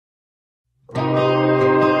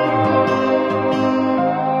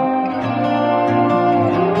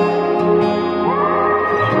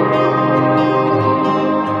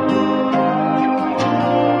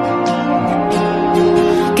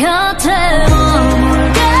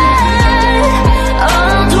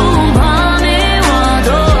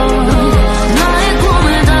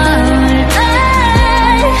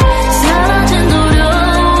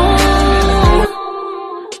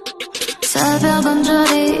새벽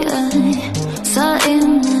언저리에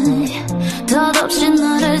서있네 덧없이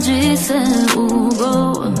나를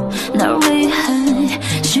지새우고 날 위해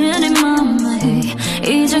신이 맘에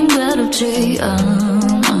이젠 괴롭지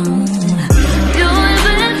않아. You'll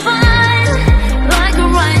be fine like a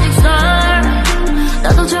rising star.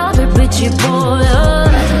 나도 저 별빛이 보여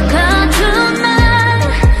같은 날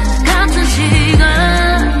같은 시간.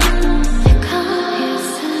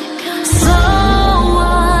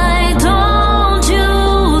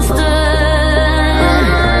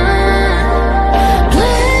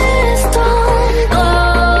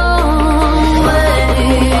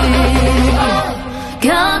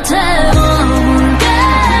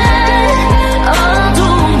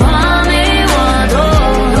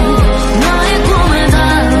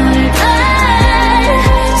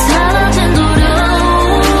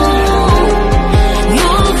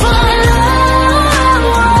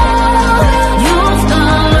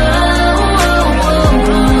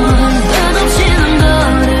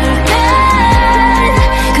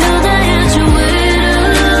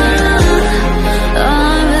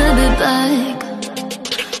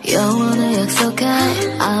 영원히 약속해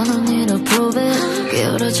I don't need to prove it.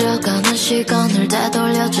 기울어져가는 시간을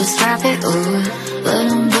되돌려 just wrap it up.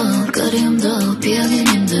 외로움도 그리움도 피하긴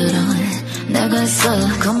힘들어. 내가 있어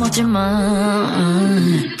겁먹지 마.